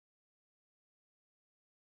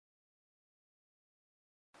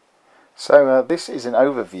So this is an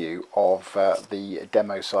overview of the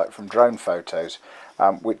demo site from Drone Photos,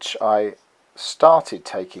 which I started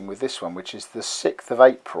taking with this one, which is the 6th of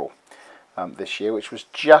April this year, which was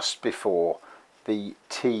just before the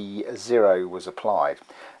T0 was applied.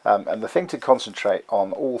 And the thing to concentrate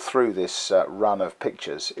on all through this run of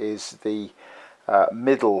pictures is the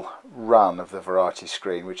middle run of the variety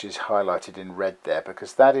screen, which is highlighted in red there,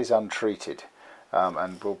 because that is untreated.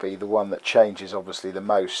 And will be the one that changes obviously the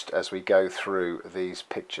most as we go through these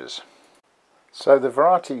pictures. So the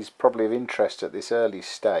varieties probably of interest at this early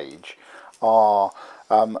stage are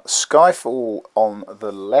Skyfall on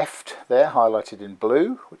the left there, highlighted in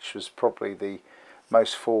blue, which was probably the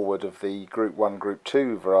most forward of the Group 1, Group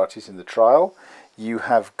 2 varieties in the trial. You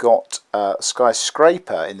have got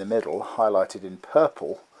Skyscraper in the middle, highlighted in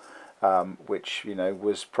purple, which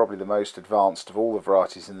was probably the most advanced of all the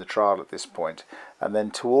varieties in the trial at this point. And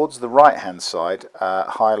then towards the right hand side,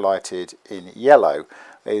 highlighted in yellow,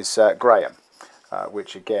 is Graham,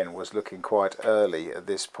 which again was looking quite early at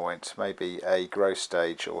this point, maybe a growth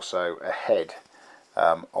stage or so ahead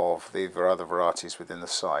of the other varieties within the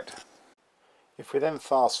site. If we then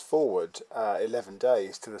fast forward 11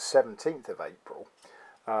 days to the 17th of April,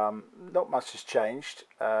 not much has changed.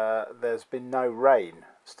 There's been no rain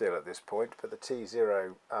still at this point, but the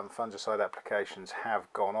T0 fungicide applications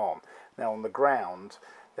have gone on. Now on the ground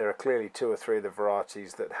there are clearly 2 or 3 of the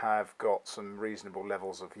varieties that have got some reasonable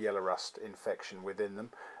levels of yellow rust infection within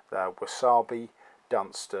them. Wasabi,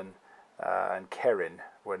 Dunstan and Kerin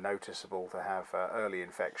were noticeable to have early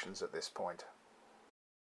infections at this point.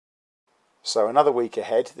 So another week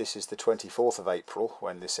ahead, this is the 24th of April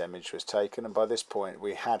when this image was taken, and by this point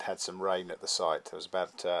we had some rain at the site. There was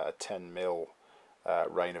about a 10 mil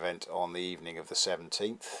rain event on the evening of the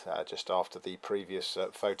 17th, just after the previous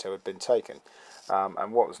photo had been taken.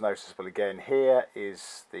 And what was noticeable again here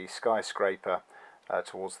is the Skyscraper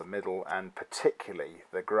towards the middle, and particularly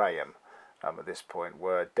the Graham at this point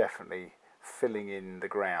were definitely filling in the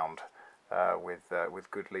ground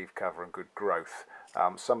with good leaf cover and good growth.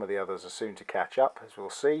 Some of the others are soon to catch up, as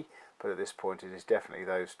we'll see, but at this point it is definitely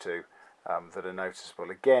those 2 that are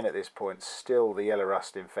noticeable. Again, at this point, still the yellow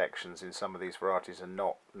rust infections in some of these varieties are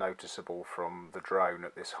not noticeable from the drone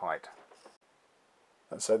at this height.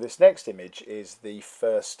 And so this next image is the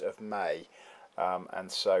 1st of May,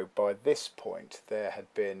 and so by this point there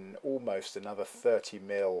had been almost another 30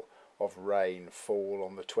 mil of rain fall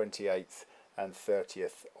on the 28th and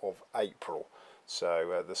 30th of April.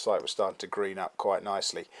 So the site was starting to green up quite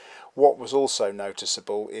nicely. What was also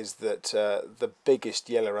noticeable is that the biggest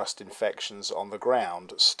yellow rust infections on the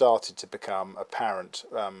ground started to become apparent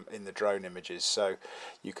in the drone images. So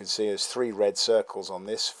you can see there's 3 red circles on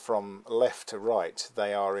this from left to right.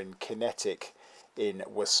 They are in Kinetic, in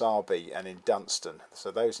Wasabi and in Dunstan.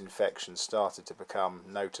 So those infections started to become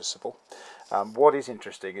noticeable. What is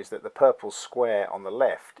interesting is that the purple square on the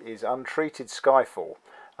left is untreated Skyfall.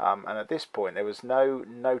 And at this point there was no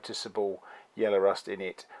noticeable yellow rust in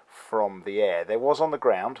it from the air. There was on the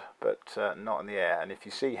ground, but not in the air. And if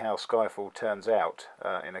you see how Skyfall turns out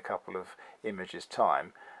in a couple of images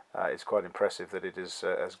time, it's quite impressive that it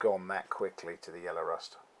has gone that quickly to the yellow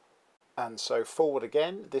rust. And so forward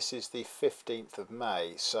again, this is the 15th of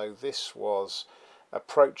May, so this was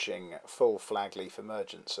approaching full flag leaf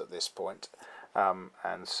emergence at this point.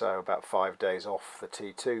 And so about 5 days off the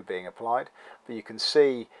T2 being applied. But you can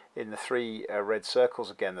see in the 3 red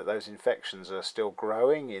circles again that those infections are still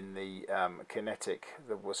growing in the Kinetic,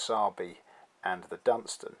 the Wasabi and the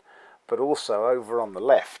Dunstan. But also over on the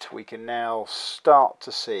left we can now start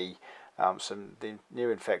to see the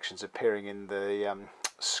new infections appearing in the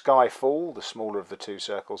Skyfall, the smaller of the 2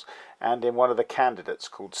 circles, and in one of the candidates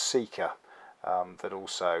called Seeker, that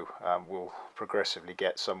also will progressively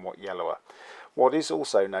get somewhat yellower. What is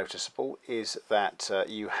also noticeable is that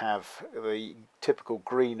you have the typical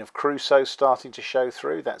green of Crusoe starting to show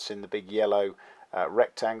through. That's in the big yellow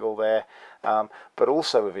rectangle there. But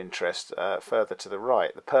also of interest, further to the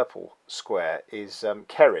right, the purple square is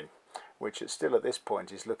Kerin, which still at this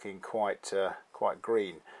point is looking quite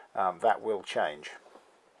green. That will change.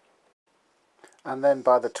 And then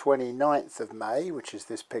by the 29th of May, which is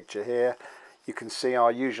this picture here, you can see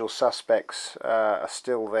our usual suspects are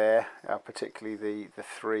still there, particularly the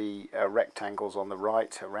 3 rectangles on the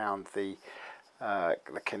right around the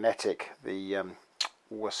Kinetic, the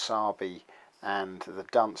Wasabi and the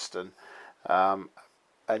Dunstan. And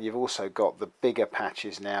you've also got the bigger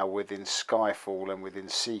patches now within Skyfall and within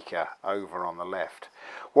Seeker over on the left.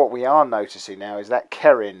 What we are noticing now is that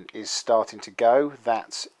Kerin is starting to go.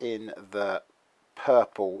 That's in the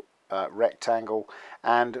purple rectangle,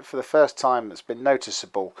 and for the first time it's been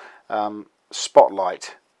noticeable,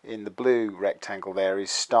 spotlight in the blue rectangle there is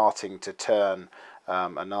starting to turn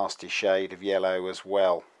a nasty shade of yellow as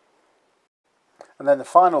well. And then the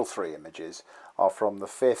final three images are from the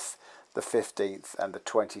 5th, the 15th and the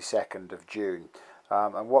 22nd of June.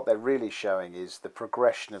 And what they're really showing is the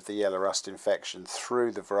progression of the yellow rust infection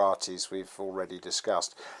through the varieties we've already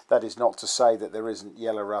discussed. That is not to say that there isn't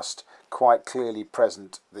yellow rust quite clearly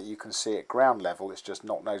present that you can see at ground level, it's just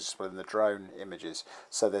not noticeable in the drone images.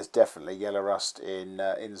 So there's definitely yellow rust in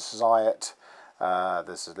Zayat,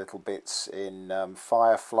 there's little bits in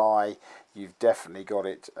Firefly, you've definitely got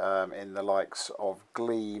it in the likes of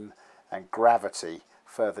Gleam and Gravity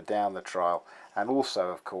further down the trial, and also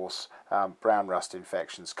of course brown rust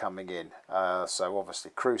infections coming in. So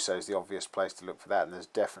obviously Crusoe is the obvious place to look for that, and there's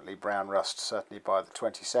definitely brown rust certainly by the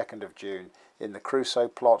 22nd of June in the Crusoe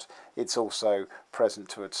plot. It's also present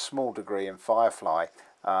to a small degree in Firefly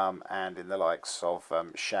and in the likes of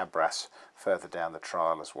Chabras further down the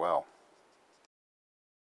trial as well.